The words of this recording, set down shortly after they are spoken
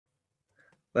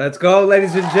Let's go,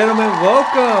 ladies and gentlemen.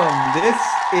 Welcome. This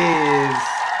is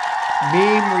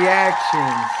Meme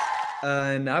Reactions.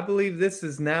 And I believe this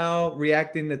is now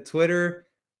reacting to Twitter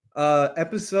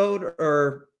episode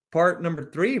or part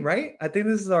number 3, right? I think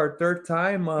this is our third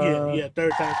time. Third time doing it, yeah.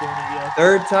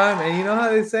 Third time. And you know how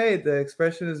they say it, the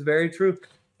expression is very true.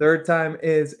 Third time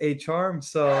is a charm.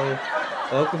 So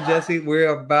welcome, Jesse. We're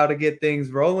about to get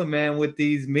things rolling, man, with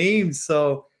these memes.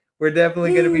 So we're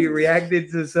definitely going to be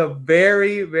reacting to some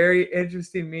very, very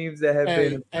interesting memes that have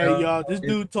been. Hey, y'all! This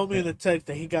dude told me in the text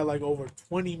that he got like over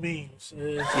 20 memes.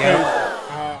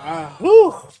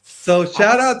 So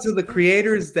shout out to the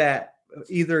creators that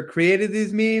either created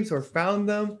these memes or found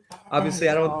them. Obviously,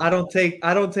 I don't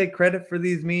take credit for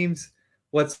these memes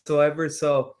whatsoever.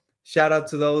 So shout out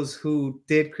to those who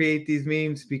did create these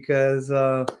memes because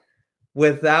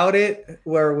without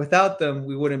them,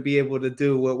 we wouldn't be able to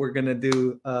do what we're gonna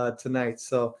do tonight.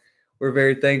 So we're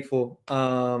very thankful.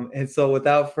 And so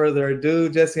without further ado,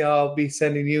 Jesse, I'll be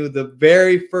sending you the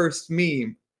very first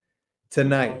meme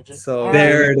tonight. So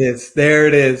there it is. There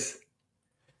it is.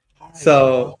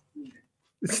 So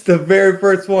it's the very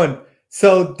first one.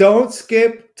 So don't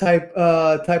skip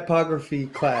typography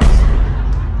class.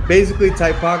 Basically,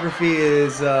 typography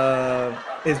is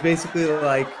basically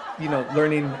like, you know,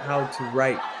 learning how to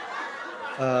write.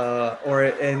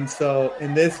 And so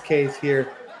in this case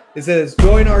here, it says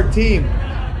join our team,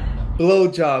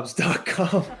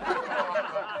 blowjobs.com.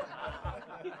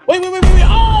 Wait.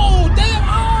 Oh, damn.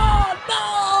 Oh,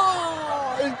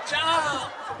 no. It's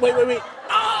job. Wait.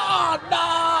 Oh,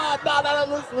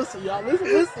 no. Listen, y'all.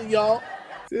 Listen, y'all.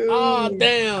 Dude. Oh,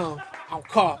 damn. I'm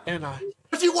caught, ain't I?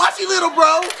 Watch you, little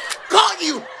bro. Caught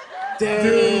you. Damn.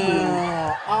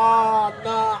 Dude. Oh,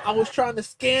 no. I was trying to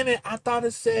scan it. I thought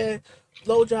it said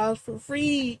blowjobs for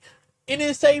free. It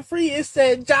didn't say free. It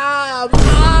said jobs.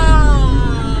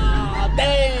 Ah,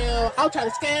 damn. I was trying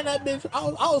to scan that bitch. I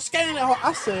was scanning that.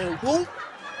 I said, whoop.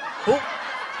 I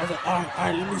was like, all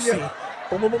right, let me see.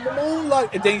 Boom,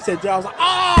 like, and then he said jobs. Like,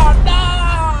 oh, no.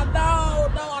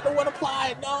 I don't want to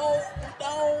apply. No.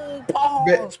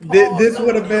 Pause. This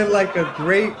would have been like a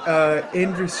great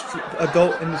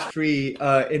adult industry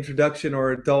introduction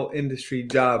or adult industry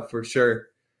job for sure.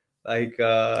 Like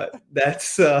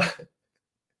that's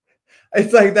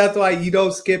it's like that's why you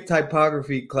don't skip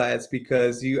typography class,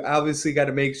 because you obviously got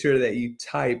to make sure that you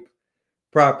type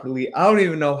properly. I don't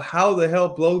even know how the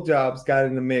hell blowjobs got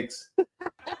in the mix.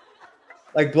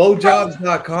 Like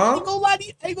blowjobs.com? Ain't gonna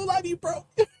lie to you, bro.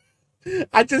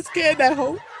 I just scanned that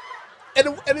hoe,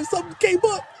 and then something came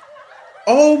up.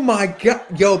 Oh my god.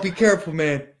 Yo, be careful,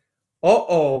 man.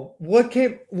 What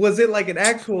came? Was it like an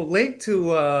actual link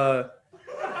to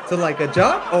like a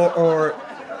job or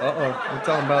we're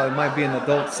talking about it might be an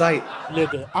adult site.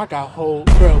 Nigga, I got hold,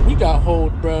 bro. We got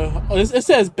hold, bro. Oh, it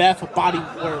says Bath and Body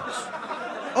Works.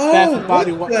 Oh, Bath and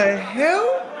Body what the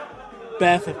hell?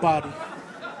 Bath and Body.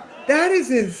 That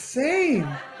is insane.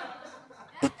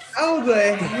 How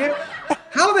the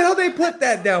hell they put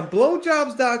that down?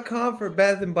 Blowjobs.com for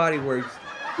Bath and Body Works.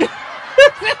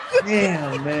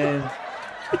 Damn, man.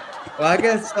 Well, I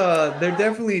guess they're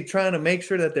definitely trying to make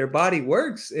sure that their body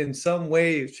works in some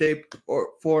way, shape,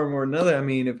 or form or another. I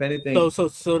mean, if anything,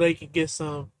 so they can get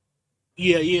some,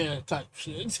 type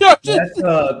shit.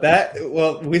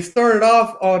 Well, we started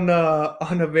off on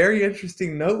a very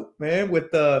interesting note, man,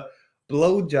 with the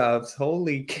blowjobs.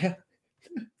 Holy cow!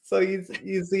 So you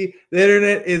see, the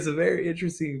internet is a very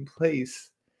interesting place.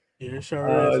 Yeah, it sure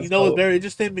is. You know, it's very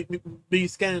interesting. Be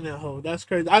scanning that hole. That's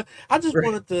crazy. I just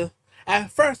wanted to.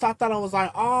 At first, I thought I was like,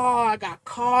 "Oh, I got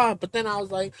caught," but then I was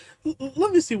like,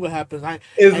 "Let me see what happens."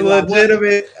 It's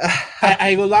legitimate. I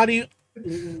ain't gonna lie to you.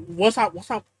 Once I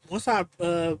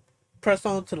pressed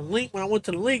on to the link, when I went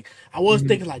to the link, I was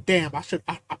thinking like, "Damn, I should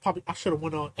have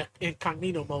went on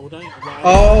incognito mode." I ain't gonna lie.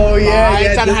 Oh yeah, I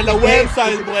ain't trying to have no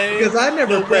website, boy. Because I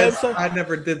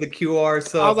never did the QR,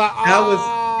 so I was like, I was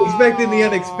expecting the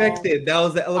unexpected. That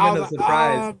was the element of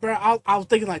surprise. Bro, I was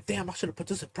thinking like, damn, I should have put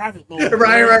this in private mode.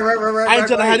 Right. I ain't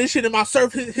trying to have this shit in my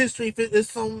surf history if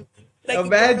it's some.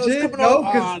 Imagine, no,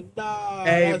 because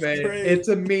hey man, crazy. It's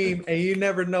a meme, and you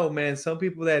never know, man. Some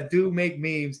people that do make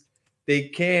memes, they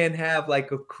can have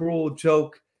like a cruel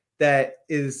joke that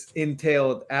is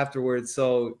entailed afterwards,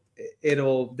 so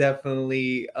it'll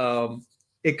definitely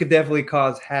it could definitely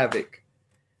cause havoc.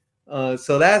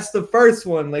 So that's the first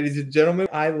one, ladies and gentlemen.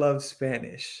 I love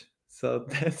Spanish, so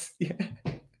that's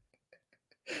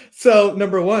So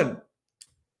number 1,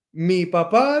 mi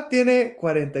papá tiene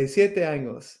 47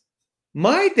 años.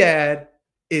 My dad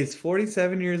is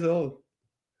 47 years old.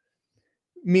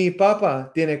 Mi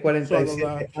papá tiene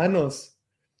 47 años.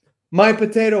 My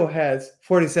potato has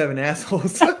 47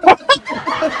 assholes. Bro,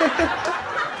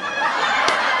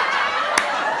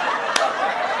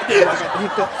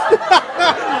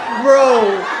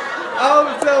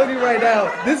 I'm telling you right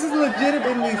now, this is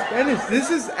legitimately Spanish. This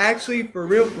is actually for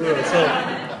real, for real.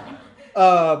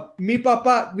 So, mi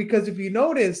papa, because if you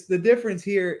notice the difference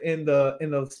here in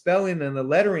the spelling and the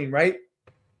lettering, right?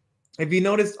 If you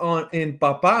notice in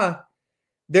papa,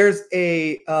 there's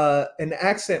an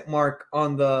accent mark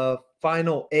on the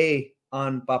final A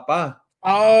on papa.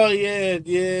 Oh yeah,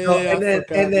 yeah. So,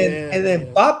 and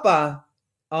then papa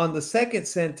on the second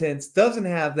sentence doesn't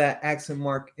have that accent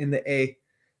mark in the A.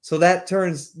 So that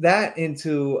turns that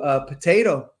into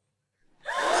potato.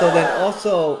 So then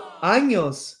also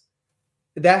años,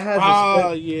 that has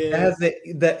that has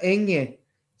the ñ.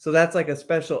 So that's like a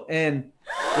special N.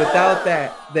 Without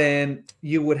that, then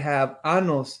you would have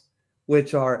anos,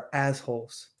 which are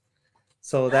assholes.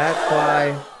 So that's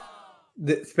why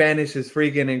the Spanish is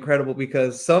freaking incredible,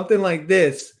 because something like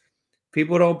this,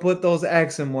 people don't put those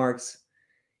accent marks.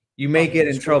 You may get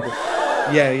in trouble.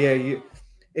 Yeah.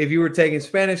 If you were taking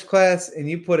Spanish class and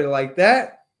you put it like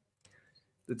that,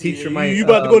 the teacher might. You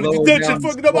about to go to detention?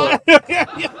 Fucking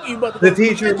up. The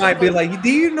teacher might be like, "Do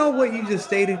you know what you just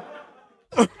stated?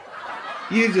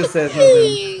 You just said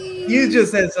something. You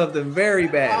just said something very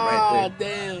bad right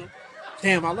there."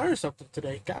 Damn! I learned something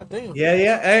today. God damn.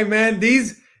 Yeah. Hey man,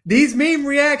 these meme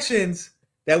reactions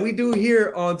that we do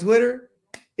here on Twitter,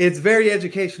 it's very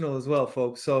educational as well,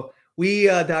 folks. So we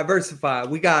diversify.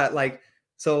 We got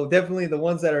so definitely the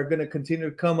ones that are going to continue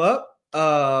to come up.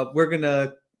 We're going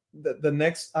to, the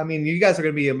next, I mean, you guys are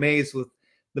going to be amazed with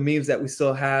the memes that we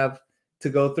still have to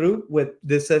go through with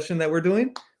this session that we're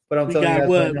doing. But I'm telling you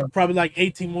guys, probably like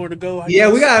 18 more to go. I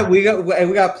guess. we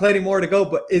got plenty more to go,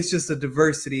 but it's just a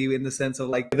diversity in the sense of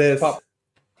like this. 30.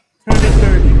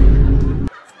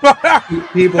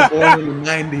 People born in the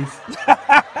 90s.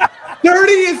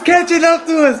 30 is catching up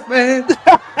to us, man.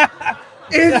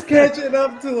 It's catching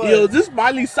up to us. Yo, is this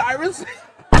Miley Cyrus?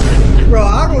 Bro,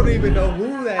 I don't even know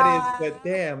who that is, but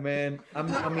damn, man. I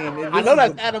know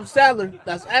that's Adam Sandler.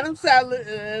 That's Adam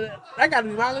Sandler. That got to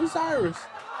be Miley Cyrus.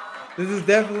 This is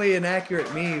definitely an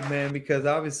accurate meme, man, because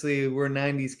obviously we're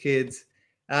 90s kids.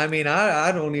 I mean,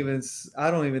 I don't even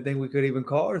think we could even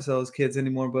call ourselves kids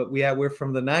anymore, but we're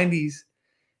from the 90s.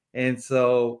 And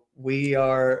so we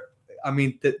are, I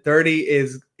mean, 30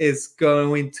 is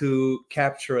going to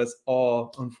capture us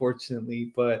all,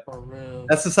 unfortunately. But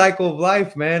that's the cycle of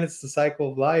life, man. It's the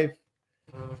cycle of life.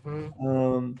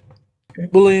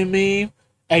 Bullying me.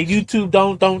 Hey, YouTube,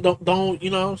 don't, you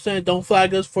know what I'm saying? Don't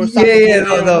flag us for no, none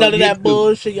of YouTube, that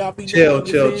bullshit y'all be doing.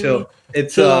 Chill.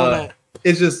 It's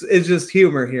just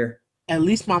humor here. At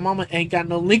least my mama ain't got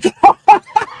no link.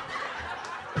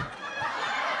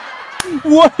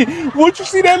 What you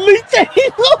see that link?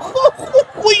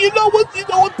 Well, you know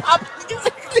what pop.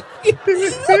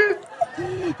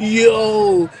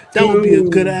 Yo, that would be a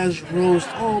good ass roast.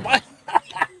 Oh my.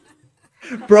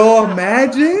 Bro,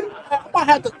 imagine. I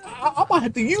might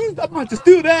have to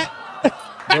steal that.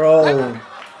 Bro.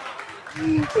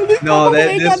 No, that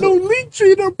ain't got no link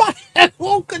tree in her body at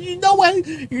home, cause you know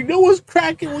what's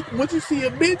cracking once you see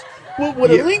a bitch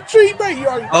with a link tree, bro. You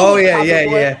already know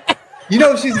yeah. You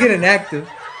know she's getting active.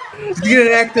 She's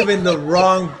getting active in the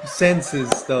wrong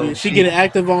senses, though. Yeah, she getting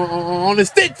active on the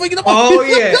stick. Oh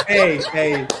yeah,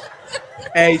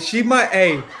 hey, she might.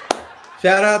 Hey,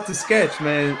 shout out to Sketch,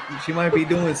 man. She might be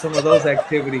doing some of those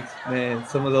activities, man.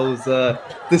 Some of those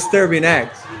disturbing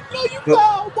acts. No, you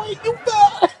foul, boy. You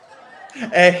foul.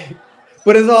 Hey,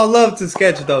 but it's all love to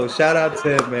Sketch, though. Shout out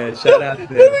to him, man. Shout out to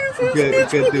him. Good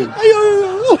dude.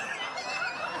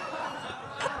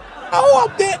 Oh,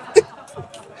 I'm dead.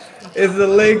 It's the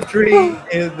link tree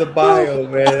in the bio,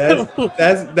 man.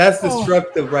 That's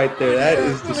destructive right there. That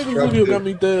is destructive. Got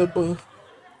me dead, but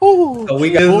so we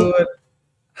got to do it.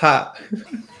 Ha.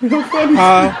 Real funny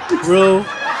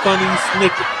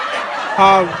Snickers.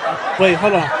 Wait,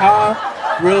 hold on.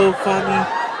 Real funny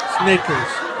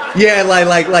Snickers. Yeah,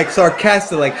 like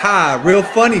sarcastic, like real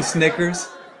funny Snickers.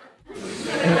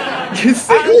 You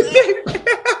see?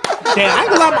 Damn, I ain't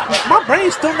gonna lie, my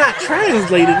brain's still not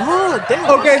translated, huh? Damn.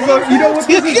 Okay, so you know what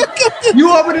this is? You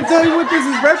want me to tell you what this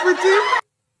is referencing?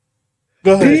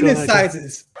 Go ahead. Penis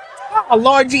sizes. Oh,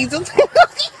 Lord Jesus. Yeah.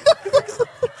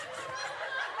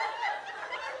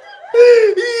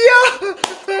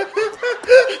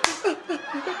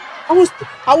 I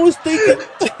was thinking.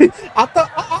 I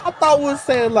thought it was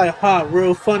saying like,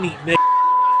 real funny, nigga.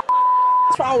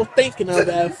 That's what I was thinking of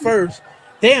at first.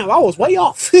 Damn, I was way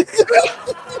off.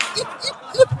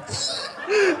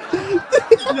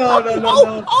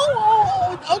 No.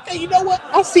 Oh, Okay, you know what?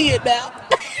 I see it now.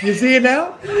 You see it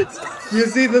now? You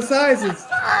see the sizes.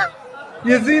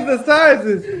 You see the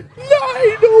sizes. No,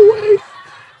 ain't no way.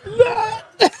 No.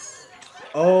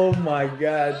 Oh my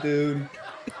god, dude.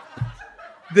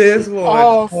 This one.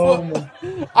 Oh,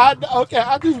 okay,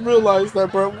 I just realized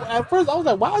that, bro. At first, I was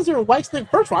like, why is there a white sneaker?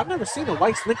 First of all, I've never seen a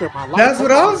white sneaker in my life. That's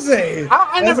what I was saying.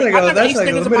 I never ate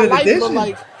sneakers in my life, edition. but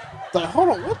like, hold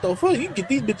on, what the fuck? You can get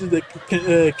these bitches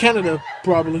in Canada,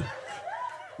 probably.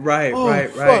 Right,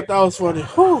 right. Fuck, that was funny.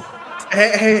 Whew.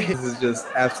 Hey, this is just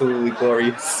absolutely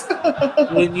glorious.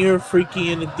 When you're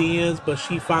freaky in the DMs, but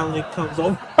she finally comes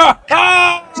over. Look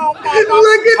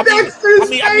at Dexter's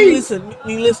face.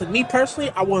 Listen. Me personally,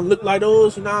 I wouldn't look like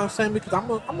those. You know what I'm saying? Because I'm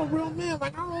a real man.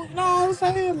 Like, I don't, you know what I'm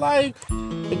saying? Like,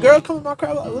 the girl comes in my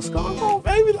crowd, like, what's going on,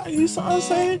 baby? Like, you saw what I'm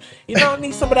saying? You know, I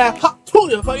need some of that hot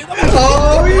Julio. Oh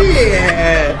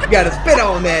yeah, you gotta spit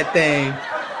on that thing.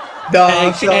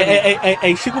 Dog,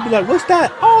 hey, she gonna be like, what's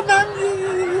that? Oh, nothing.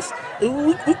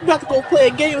 We about to go play a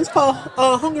game. It's called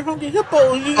Hungry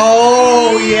Hippo.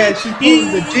 Oh yeah, she's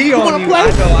putting the G on you. Play?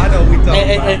 I know. We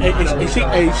talking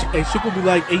about. She could be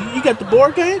like, hey, you got the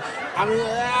board game? I mean,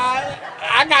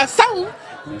 I got something.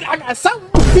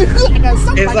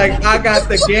 It's like I got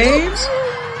the game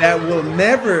that will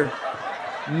never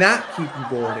not keep you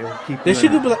bored. It will keep you. She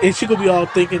could be like, and she could be all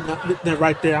thinking that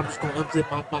right there. I'm just gonna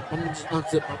unzip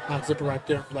my zipper right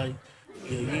there. I'm like.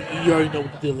 Yeah, you already know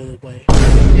what the deal is, boy.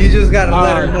 You just gotta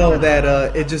let her know that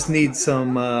it just needs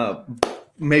some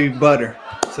maybe butter,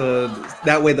 so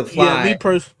that way the fly.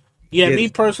 Me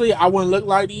personally, I wouldn't look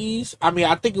like these. I mean,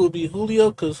 I think it would be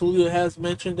Julio because Julio has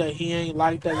mentioned that he ain't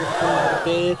like that with the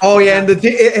bed. Oh yeah, and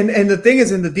the thing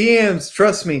is in the DMs.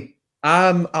 Trust me,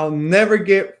 I'll never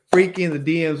get freaky in the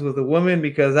DMs with a woman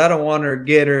because I don't want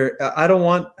I don't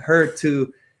want her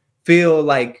to feel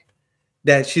like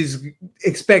that she's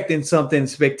expecting something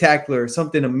spectacular,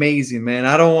 something amazing, man.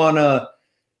 I don't want to,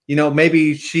 you know,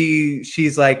 maybe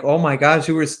she's like, oh my gosh,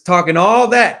 you were talking all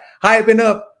that, hyping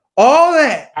up all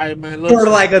that for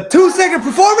like a 2-second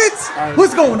performance.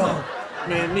 What's going on?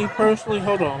 Man, me personally,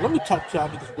 hold on. Let me talk to y'all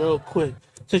niggas real quick.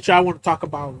 Since y'all want to talk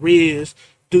about Riz,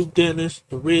 Duke Dennis,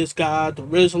 the Riz God, the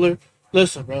Rizzler.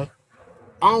 Listen, bro.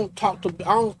 I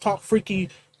don't talk freaky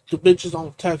to bitches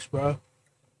on text, bro.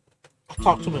 I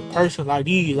talk to them in person like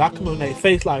these. I come in their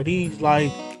face like these.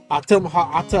 Like I tell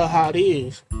how it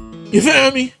is. You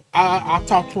feel me? I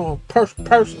talk to them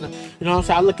personally. You know what I'm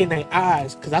saying? I look in their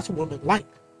eyes because that's what women like.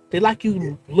 They like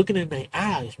you looking in their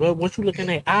eyes, bro. Once you look in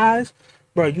their eyes,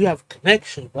 bro, you have a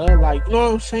connection, bro. Like, you know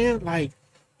what I'm saying? Like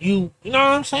you know what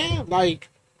I'm saying? Like,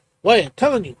 wait, I'm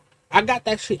telling you, I got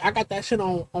that shit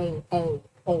on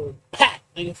pat.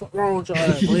 Nigga, fuck wrong with your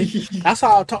ass, boy. That's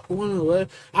how I talk to women, boy.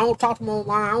 I don't talk to them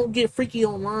online. I don't get freaky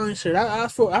online shit.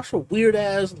 That's for weird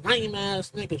ass, lame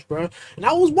ass niggas, bro. And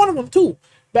I was one of them too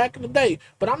back in the day.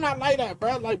 But I'm not like that,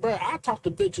 bro. Like, bro, I talk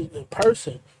to bitches in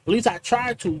person. At least I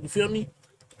try to. You feel me?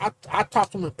 I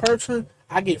talk to them in person.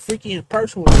 I get freaky in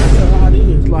person when I tell how it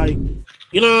is. Like,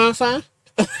 you know what I'm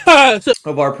saying?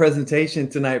 Of our presentation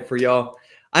tonight for y'all.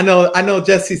 I know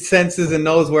Jesse senses and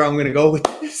knows where I'm gonna go with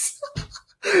this.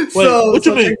 Wait, what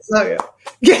you mean? Check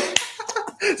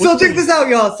this out,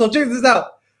 y'all. So check this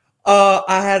out.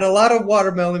 I had a lot of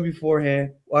watermelon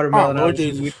beforehand. Watermelon,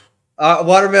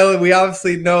 watermelon, we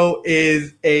obviously know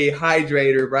is a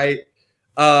hydrator, right?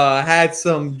 I had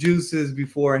some juices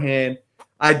beforehand.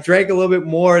 I drank a little bit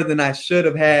more than I should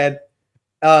have had.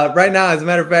 Right now, as a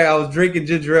matter of fact, I was drinking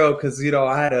ginger ale because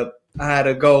I had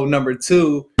to go number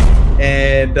 2.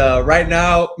 And right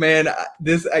now, man,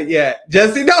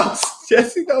 Jesse knows.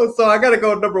 Jesse knows. So I gotta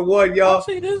go number 1, y'all. Y'all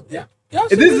see this? Yeah.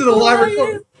 This is a live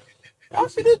recording. Y'all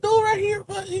see this dude right here?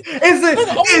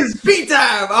 It's beat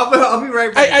time. I'll be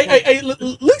right back. Hey, at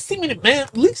least send me the man.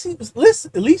 At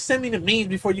least send me the memes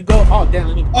before you go. Oh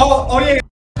damn. Oh yeah.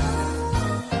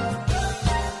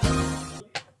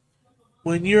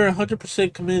 When you're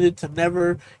 100% committed to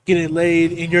never getting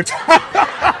laid in your time.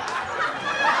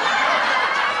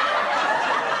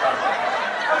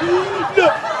 No,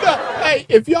 hey,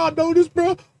 if y'all know this,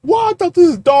 bro, why I thought this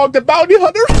is Dog the Bounty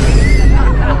Hunter?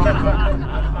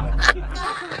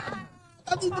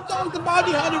 I think the Dog the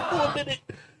Bounty Hunter for a minute.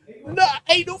 No,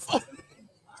 ain't no fun.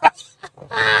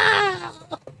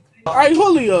 All right,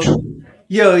 Julio.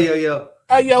 Yo.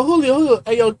 Hey, yo, Julio.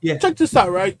 Hey, yo, yeah. Check this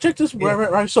out, right? Check this,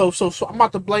 right. So I'm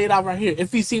about to play it out right here.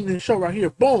 If you seen the show right here,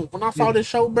 boom. When I saw this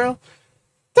show, bro,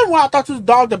 then why I thought this was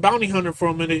Dog the Bounty Hunter for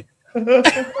a minute.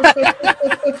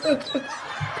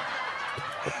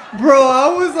 Bro, I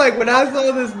was like, when I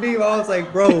saw this meme, I was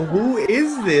like, bro, who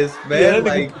is this, man?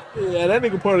 That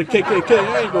nigga part of the KKK.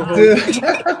 I ain't gonna hold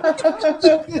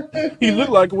you. He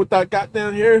looked like it with that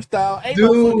goddamn hairstyle. Ain't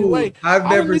no fucking way. I've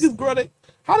never.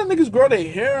 How the niggas grow their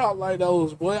hair out like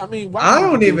those, boy? I mean, why I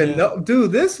don't even know,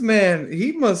 dude. This man,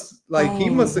 he must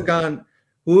have gone.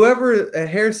 Whoever a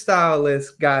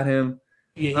hairstylist got him.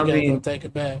 Yeah, he gotta go take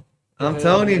it back. I'm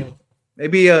telling you,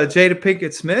 maybe Jada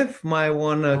Pinkett Smith might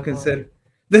want to consider.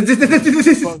 Fuck,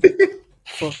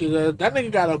 that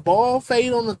nigga got a bald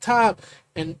fade on the top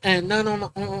and none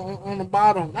on the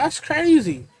bottom. That's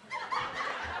crazy.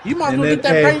 You might as well get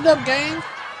that braided up, gang.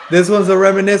 This one's a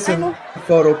reminiscent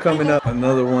photo coming up.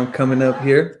 Another one coming up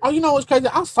here. Oh, you know what's crazy?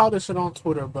 I saw this shit on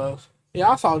Twitter, bro.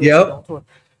 Yeah, I saw this shit on Twitter.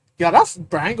 Yeah,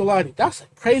 bro, I ain't gonna lie to you. That's a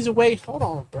crazy way. Hold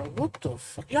on, bro. What the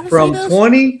fuck? From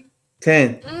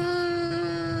 2010.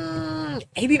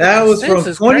 89 that was cents from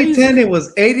 2010. Crazy. It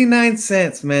was 89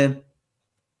 cents, man.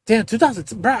 Damn,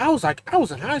 2000, bro. I was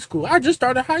in high school. I just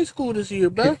started high school this year,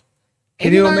 bro.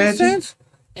 Can you imagine? Cents?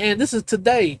 And this is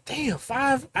today. Damn,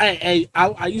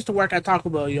 I used to work at Taco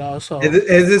Bell, y'all. So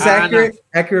is this accurate?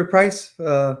 Accurate price?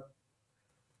 Damn,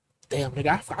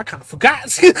 nigga, I kind of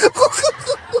forgot.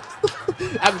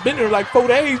 I've been there like 4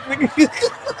 days, nigga.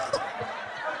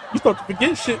 You start to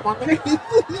forget shit, my nigga.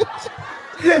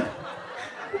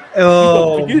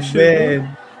 Oh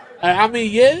man. I mean,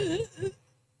 yeah,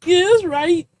 it's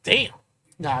right. Damn.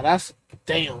 Nah, that's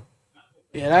damn.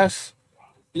 Yeah, that's.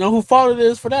 You know who fault it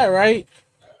is for that, right?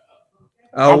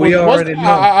 Oh, we already know.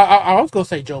 I was gonna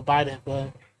say Joe Biden,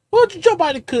 but well, Joe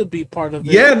Biden could be part of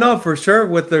it. Yeah, no, for sure.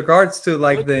 With regards to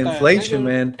like the inflation,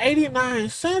 man. 89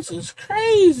 cents is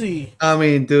crazy. I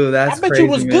mean, dude, that's crazy. I bet you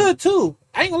was good too.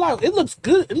 I ain't gonna lie, it looks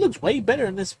good. It looks way better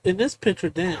in this picture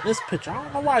than this picture. I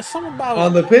don't know why. Something about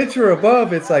on the picture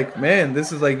above, it's like, man,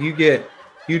 this is like you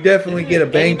definitely get a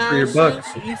bang for your buck.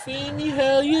 You feel me?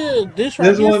 Hell yeah! This one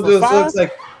just looks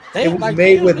like it was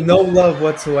made with no love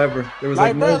whatsoever. There was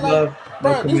like no love.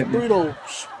 Bro, this burrito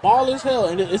small as hell,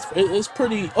 and it's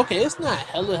pretty okay. It's not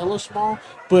hella small,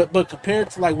 but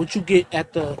compared to like what you get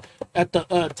at the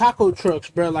taco trucks,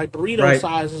 bro, like burrito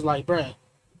size is like, bro.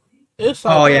 It's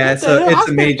like, it's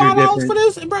a major difference for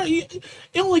this, bro. It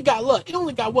only got like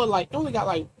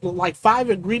 5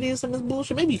 ingredients in this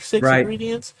bullshit, maybe 6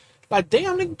 ingredients. Like,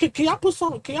 damn, nigga, can y'all put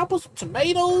some tomatoes, some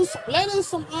lettuce,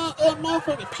 some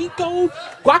motherfucking pico,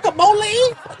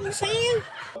 guacamole? What you saying?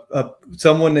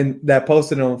 Someone that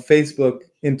posted on Facebook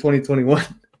in 2021.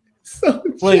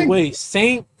 Wait,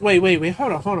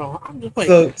 hold on. I'm just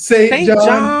waiting. So St.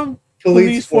 John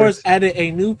Police Force added a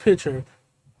new picture.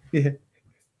 Yeah.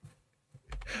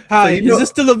 Hi, is this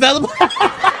still available?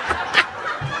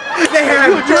 They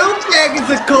have drill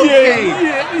jackets of cocaine.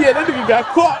 Yeah, that nigga got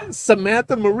caught.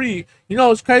 Samantha Marie. You know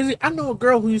what's crazy? I know a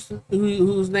girl whose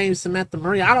name is Samantha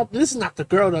Marie. This is not the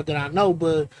girl that I know,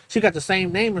 but she got the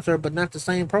same name as her, but not the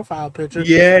same profile picture.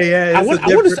 Yeah.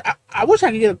 I wish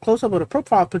I could get a close up of the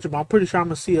profile picture, but I'm pretty sure I'm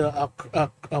gonna see a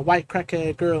white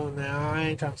crackhead girl in there. I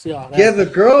ain't trying to see all that. Yeah, the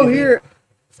girl here.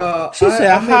 She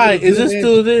said, "Hi, is this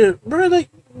still there, bro? Like,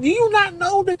 do you not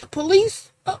know that the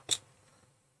police?"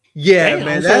 Yeah, damn,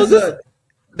 man.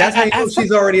 That's how you know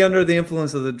she's already under the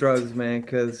influence of the drugs, man.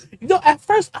 Because at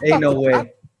first, ain't no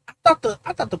way. I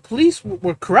thought the police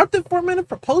were corrupted for a minute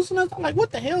for posting us. I'm like,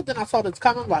 what the hell? Then I saw this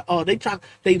comment like, oh, they trying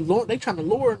to lure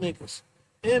niggas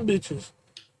and bitches.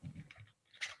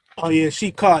 Oh yeah, she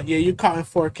caught. Yeah, you caught in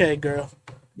 4K, girl.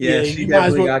 Yeah, she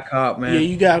definitely got caught, man. Yeah,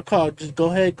 you got caught. Just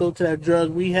go ahead, go to that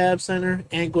drug rehab center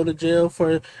and go to jail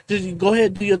for. Just go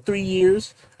ahead, do your 3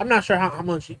 years. I'm not sure how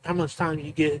much time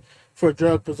you get for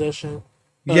drug possession.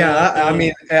 Yeah, I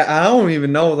mean, I don't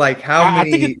even know like how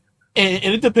many. I think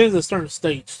it depends on certain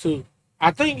states too. I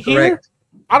think here,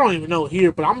 I don't even know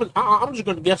here, but I'm just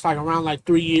gonna guess like around like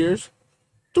 3 years.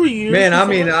 3 years. Man, I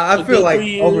mean, I feel like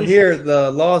over here the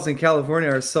laws in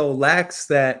California are so lax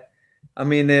that. I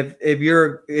mean, if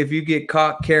you get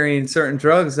caught carrying certain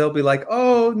drugs, they'll be like,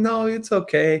 "Oh no, it's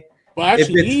okay." Well,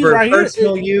 actually, if it's for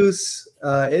personal use,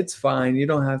 it's fine. You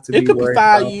don't have to. It could be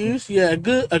 5 years. Yeah,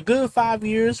 a good 5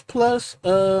 years plus.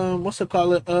 What's it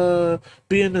called?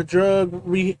 Being a drug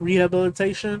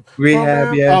rehabilitation rehab.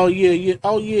 Program. Yeah.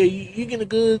 Oh yeah. You get a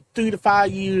good 3 to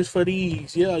 5 years for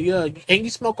these. Yeah. And you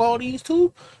smoke all these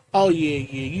too. Oh yeah.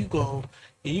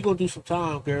 You gonna do some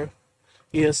time, girl.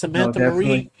 Yeah, Samantha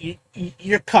Marie,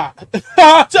 you're caught.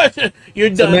 You're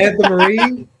done. Samantha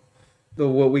Marie,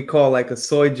 what we call like a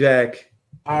soy jack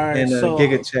and a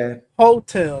Giga Chad.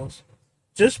 Hotels,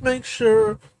 just make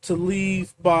sure to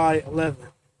leave by 11.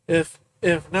 If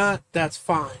not, that's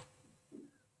fine.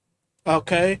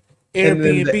 Okay.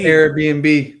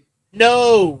 Airbnb.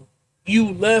 No.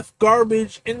 you left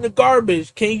garbage in the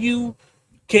garbage. Can you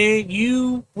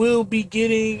will be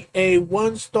getting a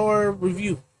 1-star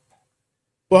review.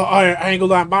 Well, I ain't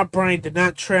gonna lie, my brain did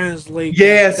not translate.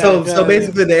 Yeah, so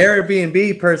basically the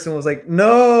Airbnb person was like,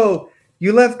 no,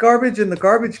 you left garbage in the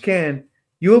garbage can.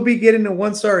 You will be getting a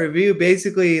 1-star review.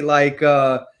 Basically, like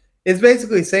it's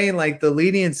basically saying like the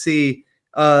leniency,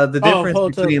 the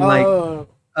difference between like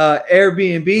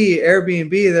Airbnb,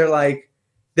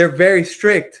 they're very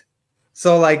strict.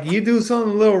 So like you do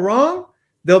something a little wrong,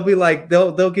 they'll be like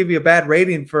they'll give you a bad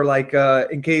rating for like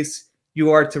in case you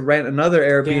are to rent another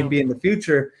Airbnb in the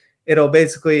future. It'll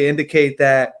basically indicate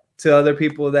that to other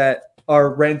people that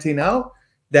are renting out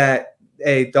that,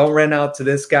 hey, don't rent out to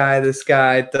this guy. This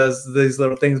guy does these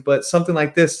little things, but something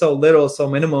like this, so little, so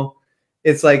minimal,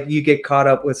 it's like you get caught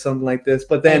up with something like this.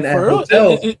 But then at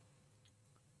hotels,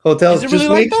 just really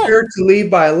make sure to leave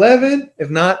by 11. If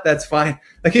not, that's fine.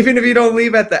 Like even if you don't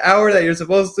leave at the hour that you're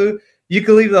supposed to, you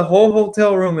can leave the whole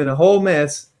hotel room in a whole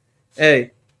mess.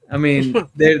 Hey, I mean,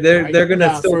 they're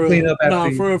gonna still clean up after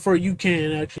you. For you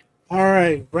can actually. All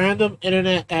right, random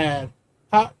internet ad.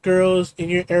 Hot girls in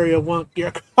your area want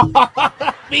your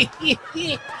coffee.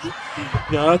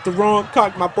 No, that's the wrong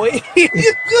cock, my boy.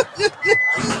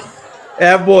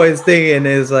 That boy is thinking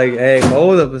is like, hey,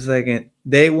 hold up a second.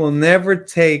 They will never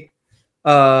take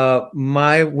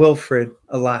my Wilfred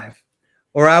alive.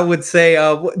 Or I would say,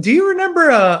 do you remember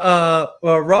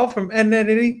Rolf from Ed, Edd n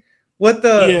Eddy? What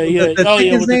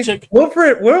the chicken?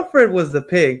 Wilfred was the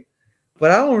pig,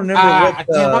 but I don't remember what.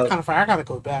 Damn, I gotta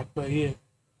go back, but yeah.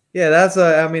 Yeah, that's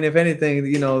I mean, if anything,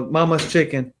 you know, Mama's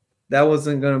chicken, that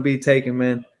wasn't gonna be taken,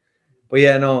 man. But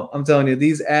yeah, no, I'm telling you,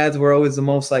 these ads were always the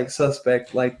most like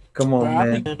suspect. Like, come on,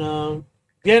 man. And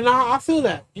yeah, no, I feel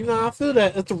that. You know, I feel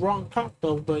that it's the wrong cop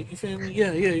though. But you feel me?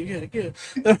 Yeah. You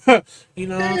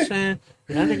know what I'm saying?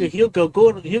 That nigga, he'll go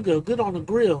good on the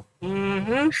grill.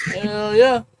 Hell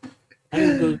yeah.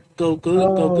 Go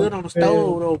good on the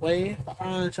stove though, boy.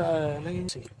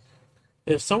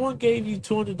 If someone gave you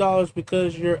 $200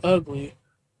 because you're ugly,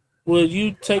 will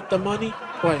you take the money?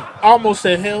 Wait, I almost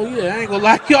said hell yeah. I ain't gonna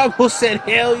lie, you almost said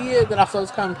hell yeah. Then I felt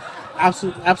it's kind of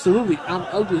absolutely. I'm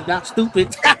ugly, not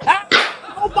stupid.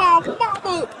 Oh my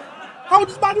mama! I was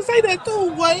just about to say that too,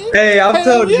 boy. Hey, I'm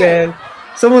telling you, man.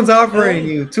 Someone's offering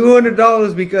you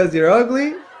 $200 because you're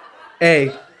ugly.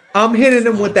 Hey, I'm hitting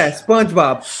them with that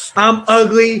SpongeBob. I'm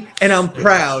ugly and I'm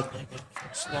proud.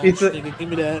 It's nigga, give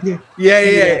me that. Yeah.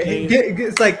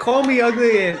 It's like call me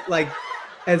ugly and like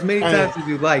as many times as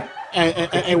you like.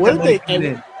 And what if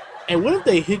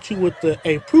they hit you with the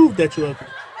prove that you're ugly?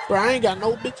 Bro, I ain't got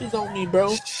no bitches on me,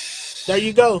 bro. There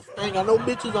you go. I ain't got no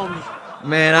bitches on me.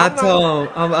 Man,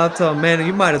 I'll tell him, man,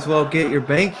 you might as well get your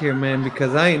bank here, man,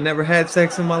 because I ain't never had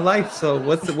sex in my life. So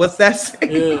what's that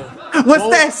saying? Yeah. What's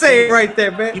that saying right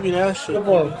there, man? Give me that shit. Come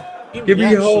on. Give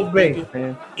me your whole bank,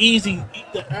 man. Easy.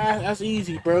 That's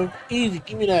easy, bro. Easy.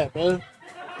 Give me that, bro.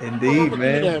 Indeed, man. Give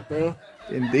me that, bro.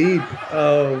 Indeed.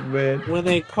 Oh, man. When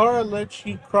a car lets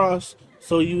you cross,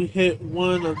 so you hit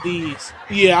one of these.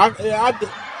 Yeah,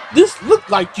 this looked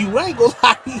like you. I ain't gonna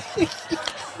lie.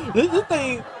 This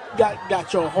thing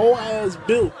got your whole ass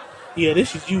built. Yeah,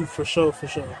 this is you for sure.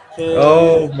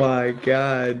 Oh my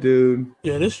god, dude.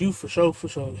 Yeah, this you for sure.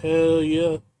 Hell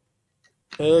yeah,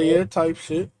 type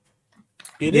shit.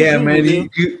 Yeah, man. You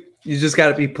just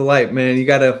gotta be polite, man. You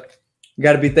gotta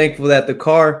be thankful that the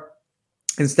car,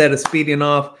 instead of speeding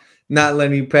off, not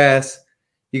letting you pass,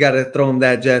 you gotta throw him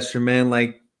that gesture, man.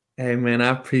 Like, hey, man, I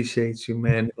appreciate you,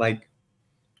 man. Like,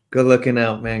 good looking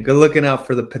out, man. Good looking out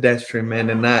for the pedestrian, man,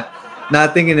 and not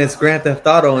thinking it's Grand Theft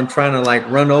Auto and trying to like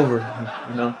run over,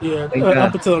 you know. Yeah,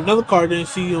 up until another car didn't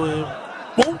see you and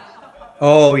boom.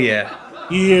 Oh yeah.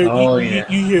 You hear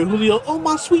Julio, oh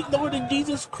my sweet Lord and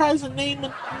Jesus Christ, in the name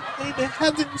of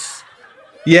heavens.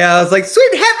 Yeah, I was like,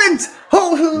 sweet heavens,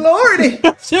 oh Lordy.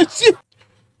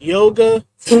 Yoga.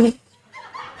 So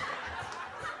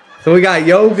we got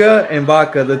yoga and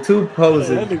vodka, the two poses.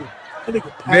 That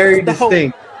nigga very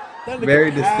distinct. That nigga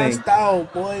very passed distinct.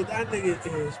 out, boy. That nigga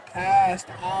is passed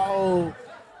out.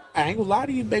 I ain't gonna lie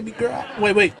to you, baby girl.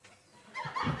 Wait.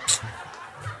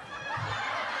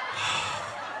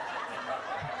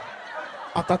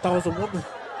 I thought that was a woman.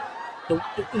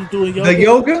 Doing yoga. The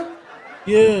yoga?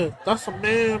 Yeah, that's a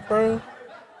man, bro.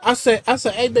 I said,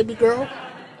 hey, baby girl.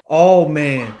 Oh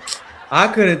man, I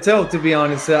couldn't tell, to be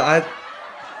honest. Yeah,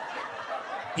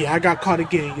 I got caught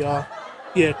again, y'all.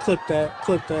 Yeah, clip that.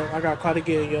 I got caught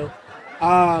again, yo.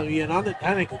 Yeah, that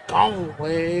nigga gone,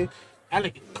 way. That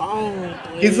nigga gone,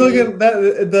 boy. He's looking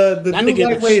the dude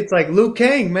lightweight. It's like Liu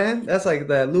Kang, man. That's like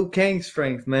that Liu Kang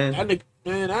strength, man.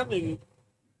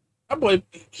 That That boy,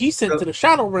 he sent to the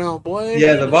shadow realm, boy.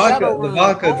 Yeah, the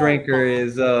vodka drinker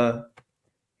is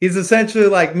he's essentially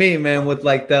like me, man, with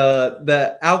like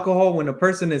the alcohol. When a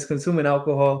person is consuming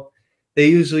alcohol, they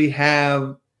usually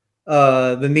have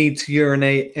the need to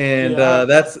urinate, and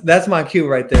that's my cue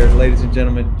right there, ladies and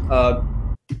gentlemen.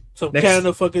 Some kind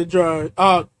of fucking dry.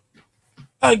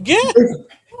 Again,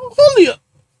 Julio.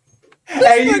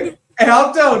 Hey,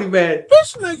 I'm telling you, man.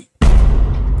 This nigga.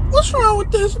 What's wrong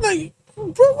with this nigga,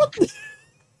 bro? What the?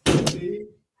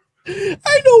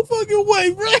 Ain't no fucking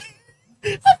way, bro.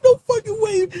 Ain't no fucking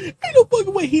way. Ain't no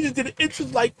fucking way he just did an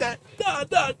entrance like that. Nah,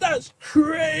 that's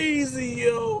crazy,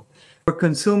 yo. We're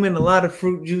consuming a lot of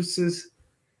fruit juices.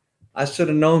 I should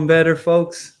have known better,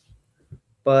 folks.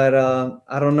 But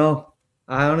I don't know.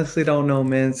 I honestly don't know,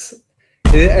 man.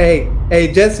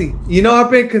 Hey, Jesse, you know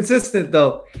I've been consistent,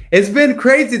 though. It's been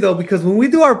crazy, though, because when we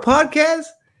do our podcast,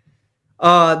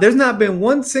 there's not been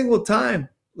one single time,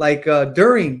 like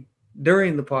during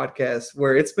the podcast,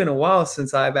 where it's been a while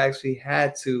since I've actually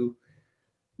had to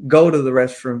go to the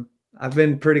restroom. I've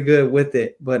been pretty good with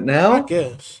it, but now I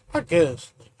guess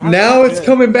now it's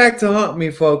coming back to haunt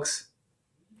me, folks.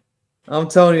 I'm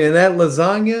telling you, and that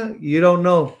lasagna, you don't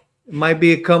know, it might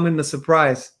be coming a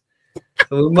surprise.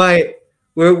 So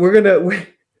we're gonna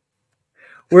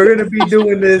be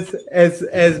doing this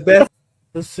as best.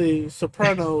 Let's see,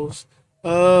 Sopranos.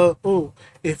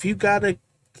 If you gotta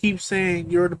keep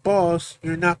saying you're the boss,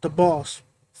 you're not the boss.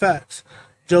 Facts.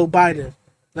 Joe Biden.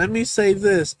 Let me say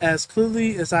this as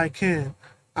clearly as I can.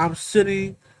 I'm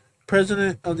sitting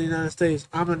president of the United States.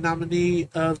 I'm a nominee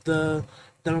of the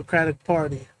Democratic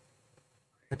Party.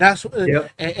 And that's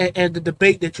and the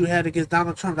debate that you had against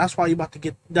Donald Trump. That's why you about to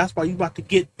get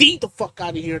the fuck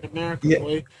out of here in America,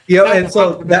 boy. Yeah, and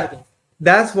so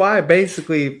that's why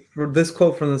basically this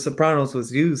quote from The Sopranos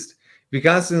was used. You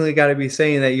constantly got to be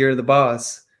saying that you're the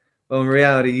boss, but in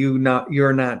reality,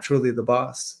 you're not truly the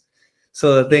boss.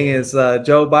 So the thing is,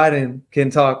 Joe Biden can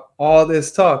talk all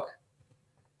this talk.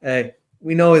 Hey,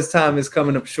 we know his time is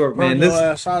coming up short, man.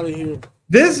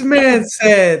 This man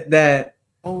said that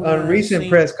on a recent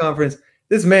press conference.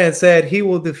 This man said he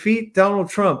will defeat Donald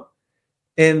Trump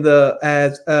in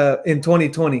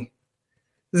 2020.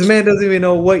 This man doesn't even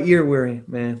know what year we're in,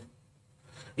 man.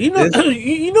 You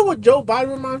know what Joe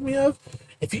Biden reminds me of?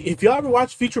 If y'all ever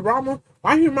watch Futurama,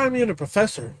 why he remind me of the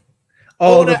professor?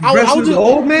 Oh, the professor's the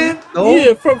old man?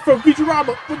 Yeah, from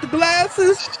Futurama with the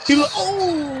glasses. He was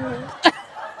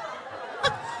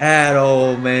that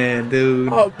old man,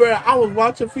 dude. Oh, bro, I was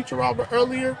watching Futurama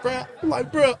earlier, bro. I'm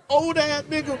like, bro, old ass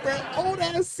nigga, bro. Old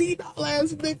ass senile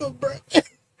ass nigga, bro.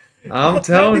 I'm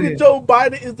telling you, Joe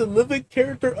Biden is the living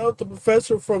character of the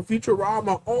professor from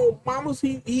Futurama. Oh, mamas,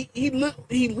 he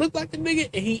looked like the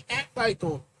nigga and he act like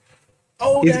him.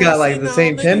 Oh, he's got like the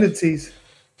same tendencies.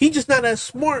 He's just not as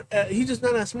smart. He's just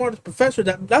not as smart as professor.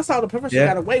 That's how the professor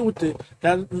got away with it.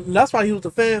 That's why he was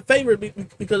a fan favorite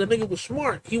because the nigga was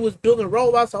smart. He was building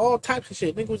robots and all types of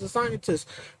shit. Nigga was a scientist.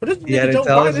 But this nigga Joe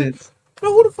Biden,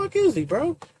 bro, who the fuck is he,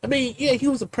 bro? I mean, yeah, he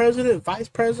was a president, vice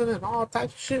president, and all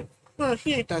types of shit. No,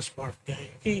 he ain't that smart,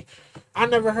 gang. I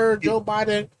never heard Joe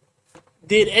Biden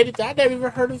did anything. I never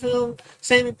even heard of him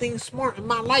say anything smart in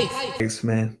my life. Thanks,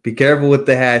 man. Be careful with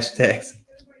the hashtags.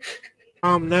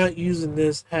 I'm not using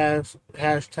this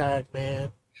hashtag,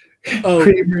 man.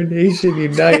 Creamer Nation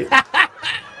Unite.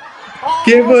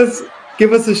 Give us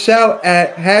a shout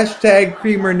at hashtag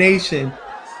Creamer Nation.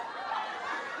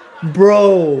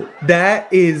 Bro,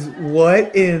 that is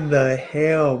what in the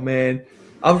hell, man.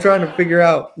 I'm trying to figure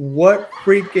out what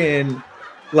freaking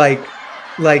like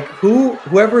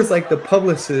whoever's like the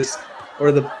publicist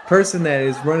or the person that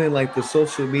is running like the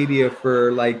social media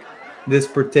for like this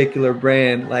particular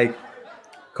brand, like,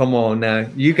 come on now,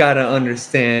 you got to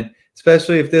understand,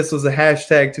 especially if this was a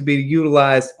hashtag to be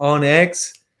utilized on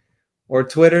X or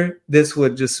Twitter, this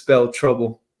would just spell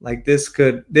trouble. Like this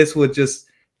would just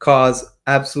cause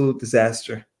absolute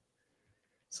disaster.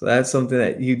 So that's something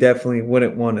that you definitely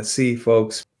wouldn't want to see,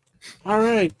 folks. All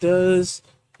right. Does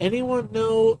anyone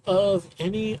know of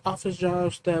any office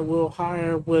jobs that will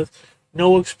hire with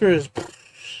no experience?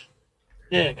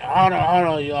 Yeah, hold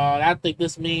on, y'all. I think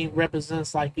this meme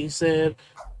represents, like he said,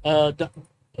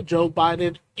 Joe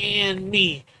Biden and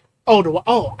me. I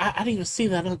didn't even see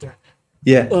that under.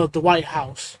 Yeah. The White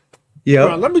House. Yeah.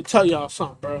 Bro, let me tell y'all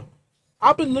something, bro.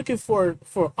 I've been looking for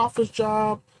office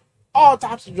job, all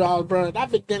types of jobs, bro.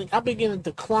 I've been getting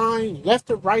decline left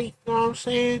and right. You know what I'm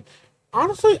saying?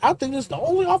 Honestly, I think it's the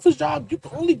only office job you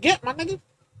can only get, my nigga,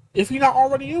 if you're not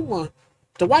already in one.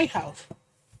 The White House.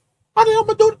 How the hell am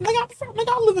I doing? Nigga,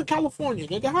 I live in California.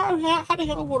 Nigga, how the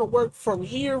hell I want to work from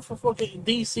here for fucking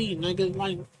DC? Nigga,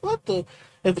 like what the?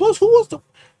 And plus, who was the?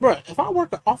 Bruh, if I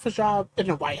work an office job in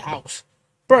the White House,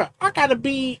 bruh, I gotta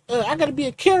be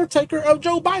a caretaker of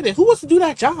Joe Biden. Who wants to do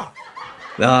that job?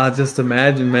 Nah, just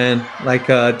imagine, man. Like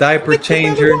a diaper Nigga,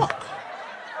 changer.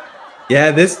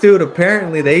 Yeah, this dude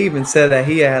apparently they even said that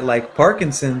he had like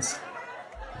Parkinson's.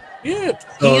 Yeah,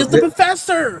 So he is the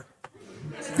professor.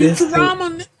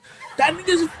 Futurama. That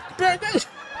nigga's that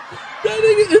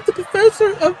nigga is the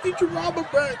professor of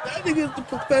Futurama, bro. That nigga is the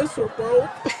professor, bro.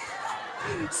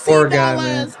 Poor guy,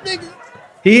 man. Nigga.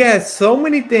 He has so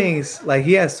many things. Like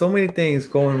he has so many things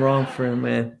going wrong for him,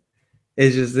 man.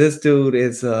 It's just this dude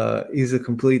is he's a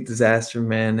complete disaster,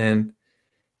 man. And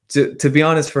to be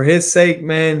honest, for his sake,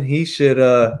 man, he should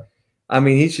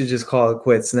he should just call it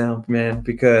quits now, man,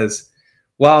 because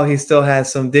while he still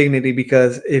has some dignity,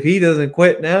 because if he doesn't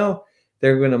quit now,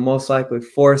 they're gonna most likely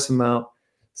force him out.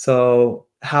 So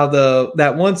how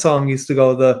that one song used to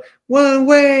go, the one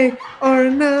way or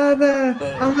another,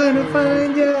 I'm gonna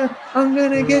find you, I'm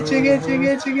gonna get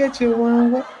you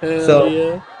one way. So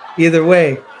yeah. Either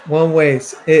way, one way,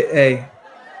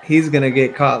 he's gonna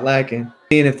get caught lacking.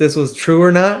 Seeing if this was true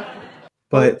or not,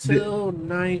 but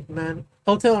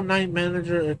hotel night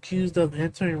manager accused of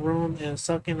entering room and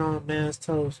sucking on man's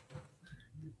toes.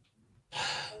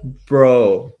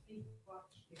 Bro,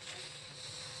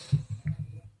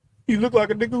 you look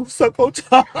like a nigga who suck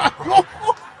hotel.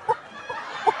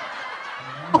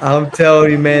 I'm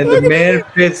telling you, man, the man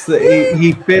fits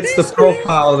he fits the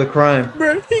profile of the crime.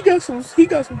 Bro, he got some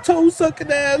toe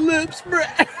sucking ass lips, bro.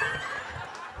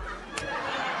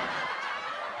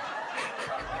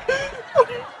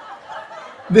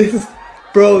 This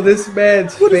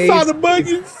man's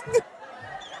face.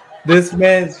 This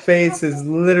man's face is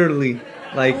literally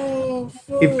like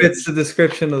he fits the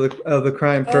description of the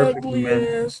crime perfectly,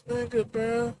 man. Ass nigga,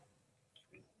 bro.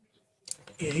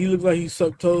 Yeah, he looks like he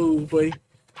sucked toes, boy.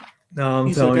 No,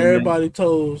 he sucked everybody's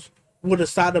toes with a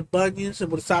side of bunions and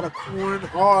with a side of corn,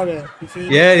 all that. You feel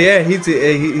me? Yeah,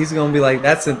 he's gonna be like,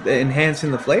 that's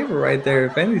enhancing the flavor right there,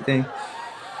 if anything.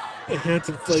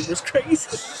 Enhancing the flavor is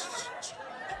crazy.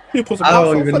 I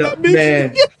don't even know,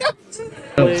 man.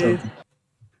 Alright,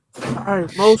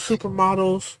 most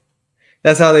supermodels.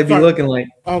 That's how they be looking like.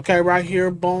 Okay, right here,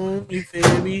 boom. You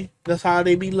feel me? That's how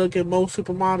they be looking, most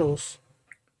supermodels.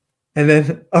 And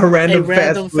then a random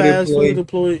fast food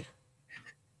employee.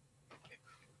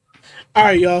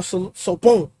 Alright, y'all. So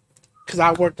boom. Because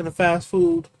I worked in the fast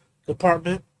food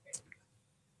department.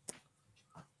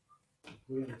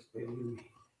 Not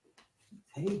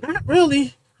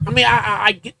really. I mean,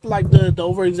 I get like the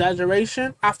over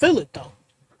exaggeration. I feel it though.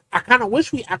 I kind of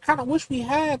wish we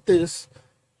had this,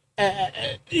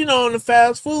 in the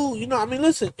fast food. I mean,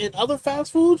 listen, in other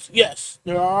fast foods, yes,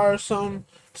 there are some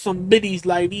biddies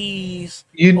like these.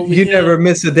 You never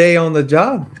miss a day on the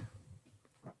job.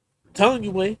 Telling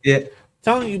you, boy. Yeah.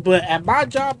 Telling you, but at my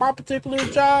job, my particular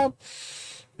job,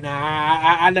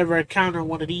 nah, I never encountered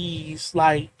one of these.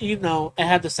 Like, it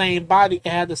had the same body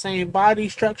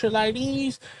structure like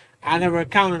these. I never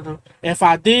encountered them. If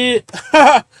I did,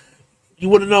 you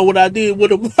wouldn't know what I did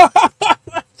with them.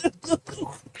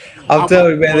 I'll tell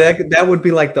you, man, that would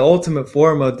be like the ultimate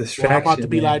form of distraction. I'm about to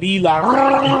be like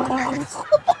Eli.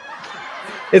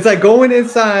 It's like going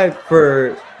inside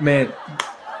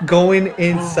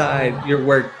your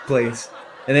workplace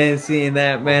and then seeing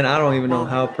that, man, I don't even know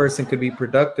how a person could be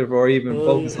productive or even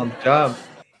focus on the job.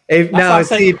 If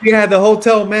you had the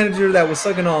hotel manager that was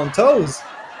sucking on toes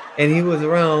and he was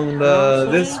around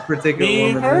this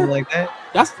particular woman like that.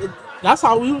 That's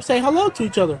how we would say hello to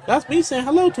each other. That's me saying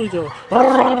hello to each other.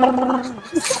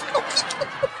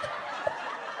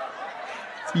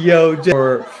 Yo,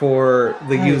 for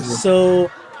the user.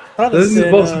 So this is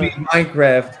supposed to be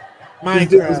Minecraft. This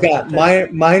dude's got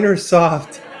minor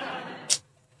soft.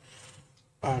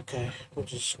 Okay, we're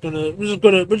just gonna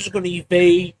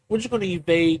evade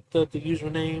the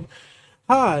username.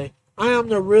 Hi, I am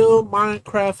the real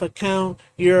Minecraft account.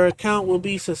 Your account will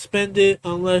be suspended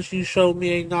unless you show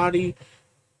me a naughty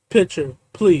picture,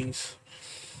 please.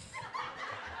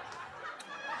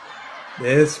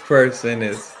 This person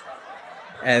is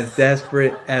as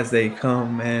desperate as they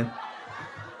come, man.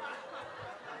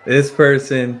 This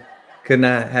person could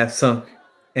not have sunk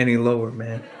any lower,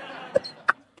 man.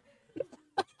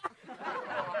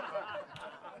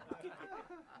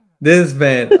 This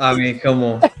man, I mean, come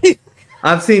on.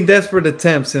 I've seen desperate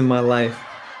attempts in my life,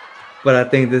 but I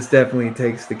think this definitely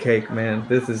takes the cake, man.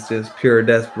 This is just pure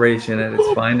desperation at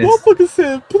its finest. Motherfucker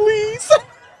said, please.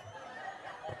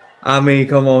 I mean,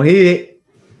 come on.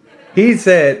 He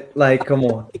said, like, come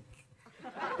on.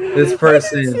 This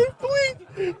person. The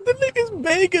nigga's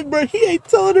begging, bro. He ain't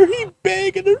telling her, he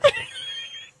begging her.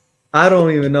 I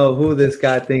don't even know who this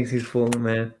guy thinks he's fooling,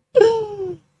 man.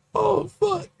 Oh,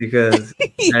 fuck. Because,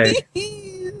 hey,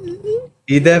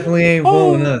 he definitely ain't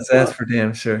fooling us. That's for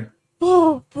damn sure.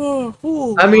 Oh,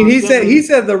 I mean, he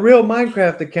said the real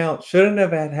Minecraft account shouldn't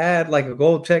have had like a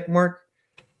gold check mark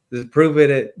to prove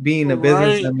it being a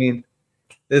business. I mean,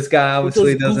 this guy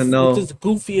obviously doesn't know. This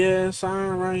goofy ass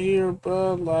sign right here,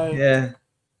 bro. Like, yeah.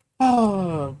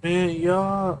 Oh man,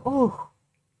 y'all.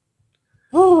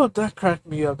 Oh, that cracked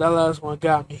me up. That last one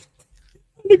got me.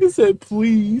 Nigga said,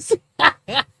 "Please."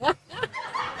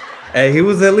 Hey, he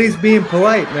was at least being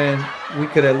polite, man. We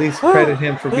could at least credit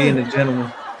him for being a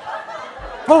gentleman.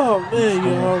 Oh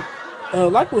man, y'all.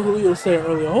 Like what Julio said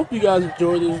earlier, I hope you guys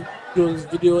enjoyed this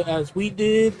video as we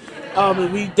did.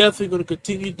 And we definitely gonna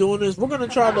continue doing this. We're gonna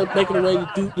try to make it a way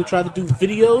to try to do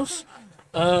videos.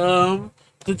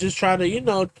 To just try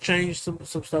to, change some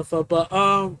stuff up. But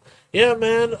yeah,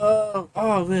 man.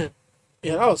 Oh man.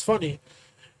 Yeah, that was funny.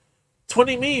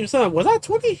 20 memes, huh? Was that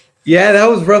 20? Yeah, that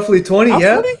was roughly 20.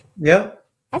 Yeah. 20? Yeah.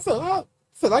 I feel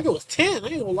like it was 10. I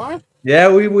ain't gonna lie.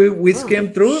 Yeah, we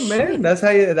skimmed through it, man. That's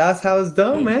how it's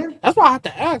done, man. That's why I have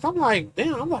to ask. I'm like,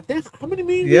 damn, how many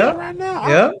memes you got right now?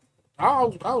 Yeah. I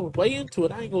was way into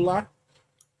it. I ain't gonna lie.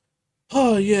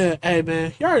 Oh yeah, hey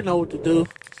man, you already know what to do.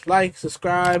 Like,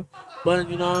 subscribe, button,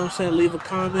 you know what I'm saying? Leave a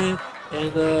comment,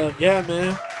 and yeah,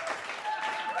 man.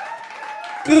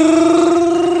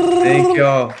 Thank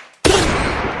y'all.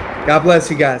 God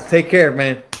bless you guys. Take care,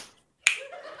 man.